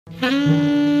不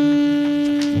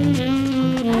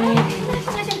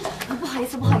好意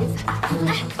思，不好意思。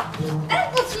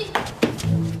哎，不起。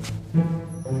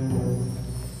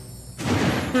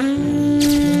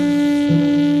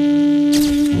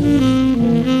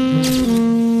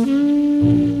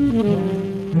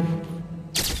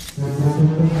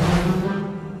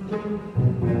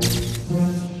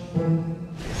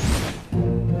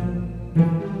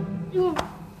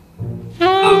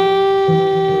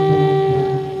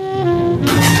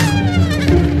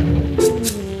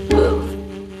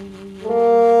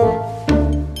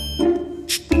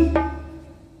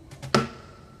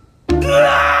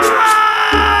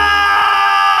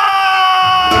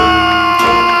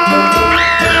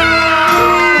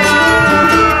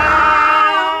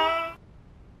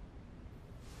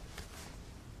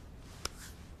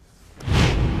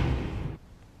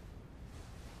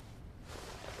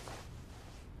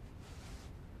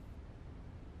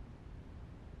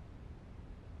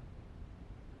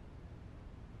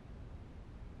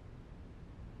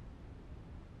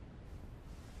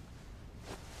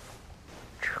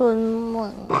春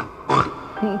梦。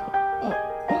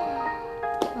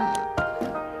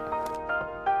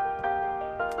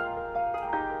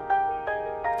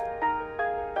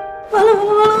完了！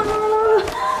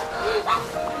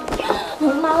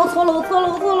妈，我错了！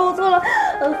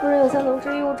夫人有三从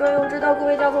之一，吾专用之道，故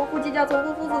为家从父继，家从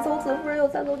父，父子从此。夫人有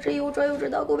三从之一，吾专用之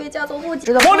道，故为家从父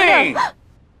继。Morning。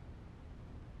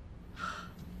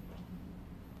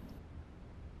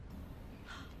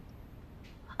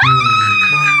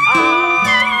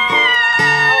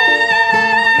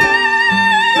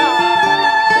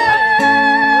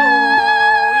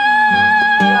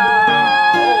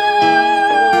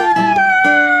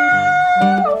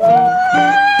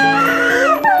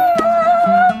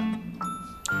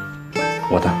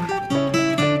我的。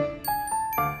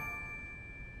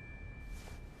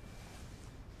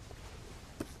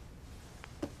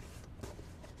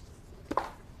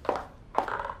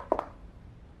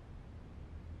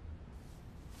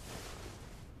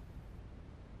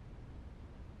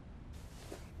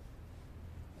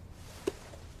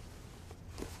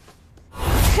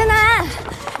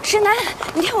石楠，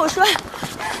你听我说，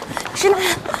石楠，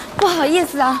不好意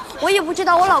思啊，我也不知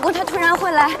道我老公他突然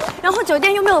会来，然后酒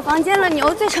店又没有房间了，你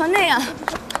又醉成那样。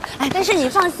哎，但是你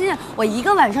放心，我一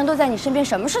个晚上都在你身边，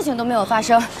什么事情都没有发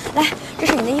生。来，这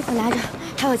是你的衣服，拿着，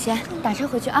还有钱，打车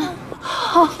回去啊。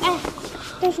好。哎，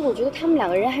但是我觉得他们两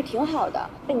个人还挺好的，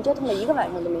被你折腾了一个晚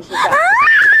上都没睡觉。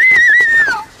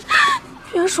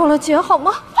别说了，姐，好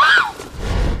吗？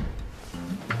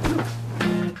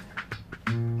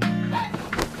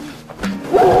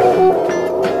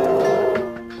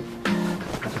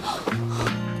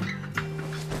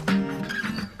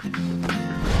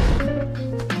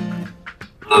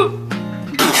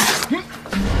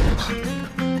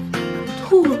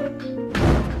吐了，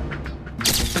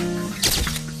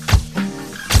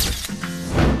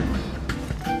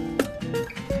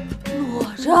裸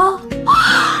着。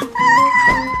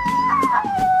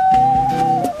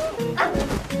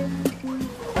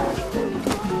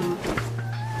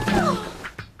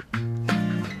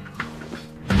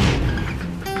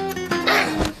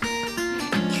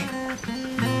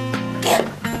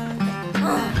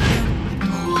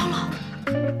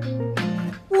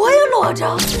裸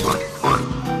着，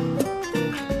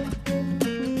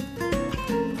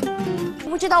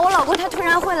不知道我老公他突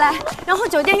然会来，然后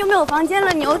酒店又没有房间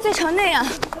了，你又醉成那样。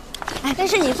哎，但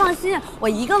是你放心，我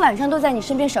一个晚上都在你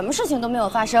身边，什么事情都没有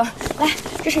发生。来，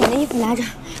这是你的衣服，拿着，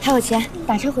还有钱，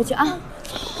打车回去啊。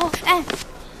好。哎，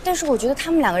但是我觉得他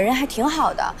们两个人还挺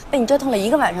好的，被你折腾了一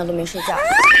个晚上都没睡觉。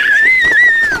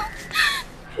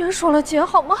别说了，姐，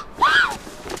好吗？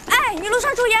哎，你路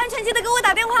上注意安全，记得给我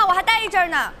打电话，我还待一阵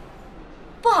呢。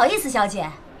不好意思，小姐，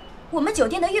我们酒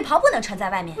店的浴袍不能穿在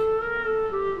外面。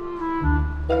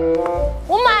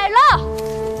我买了。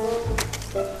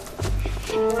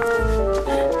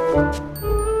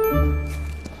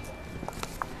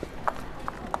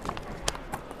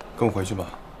跟我回去吧。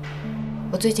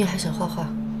我最近还想画画，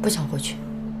不想回去。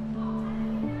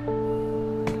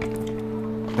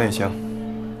那也行，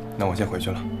那我先回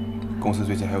去了。公司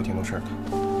最近还有挺多事儿的。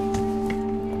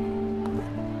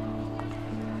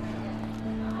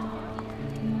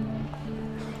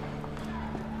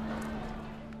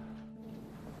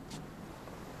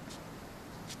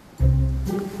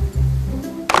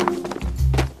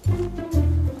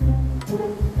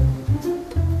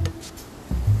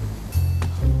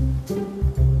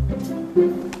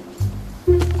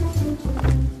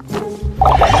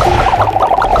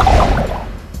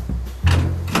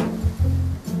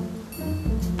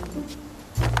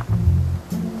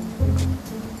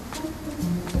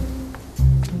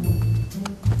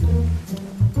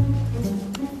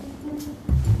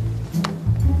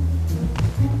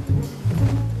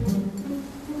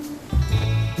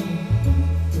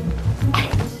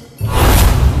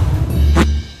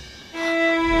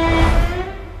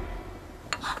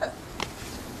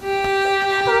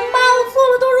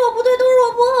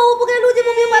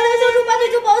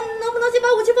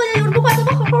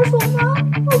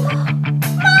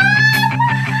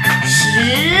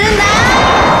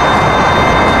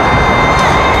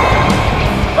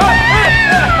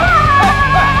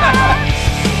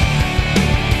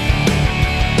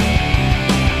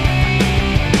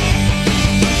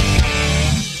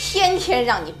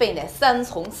让你背那3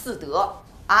从4德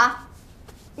啊，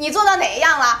你做到哪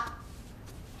样了？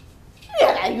越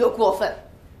来越过分，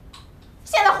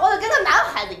现在活得跟个男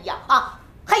孩子一样啊，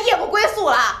还夜不归宿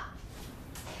了。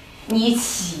你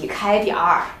起开点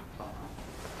儿。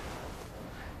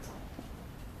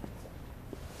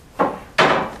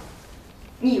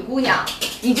你姑娘，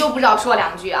你就不知道说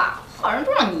2句啊？好人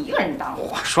都让你一个人当。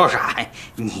我说啥呀？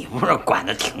你不是管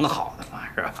得挺好的吗？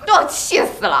是吧？都要气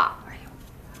死了！哎呦，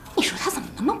你说他怎么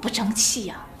那么不争气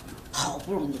呀？好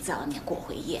不容易在外面过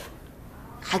回夜，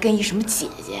还跟一什么姐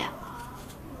姐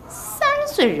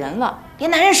，30岁人了，连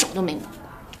男人手都没摸过。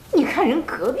你看人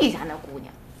隔壁家那姑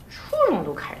娘，初中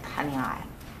就开始谈恋爱了。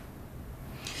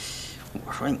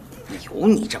我说你有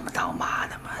你这么当妈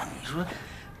的吗？你说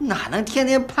哪能天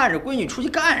天盼着闺女出去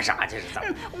干啥去？是怎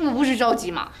么？我不是着急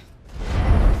吗？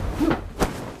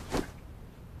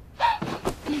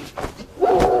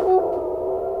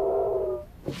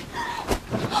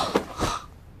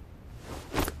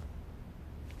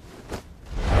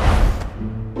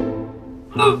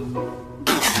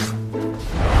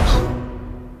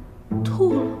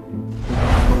吐了。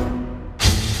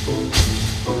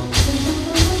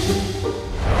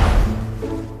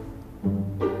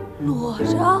裸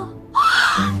着。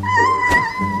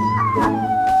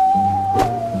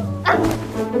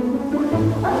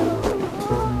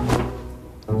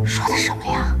说的什么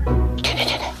呀？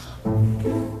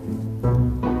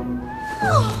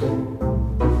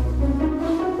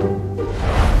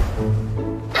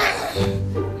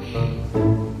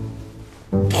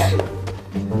对。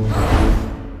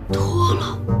脱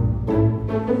了，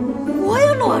我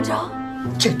也裸着。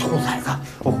这兔崽子，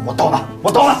我刀他！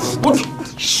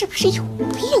你是不是有病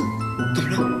啊？怎么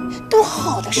了？多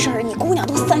好的事儿，你姑娘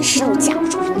都30了，嫁不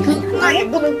出去，那也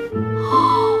不能。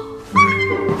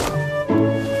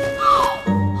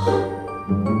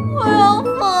我要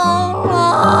疯了！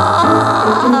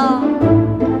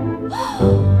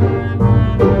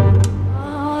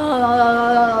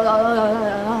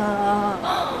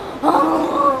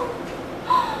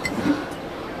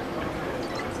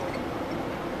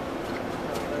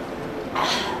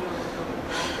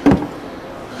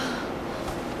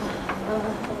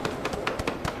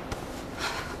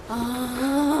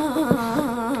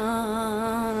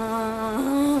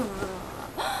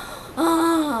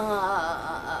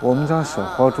我们家小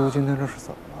花猪今天这是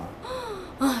怎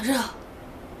么了？热。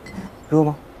热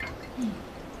吗？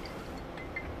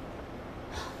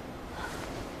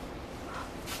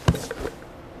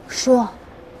叔，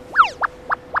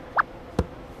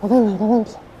我问你一个问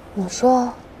题，你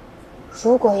说，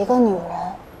如果一个女人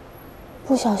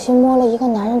不小心摸了一个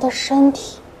男人的身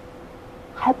体，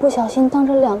还不小心当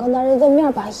着2个男人的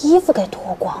面把衣服给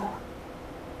脱光了，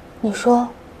你说，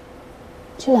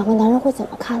这2个男人会怎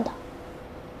么看的？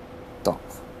荡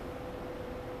妇。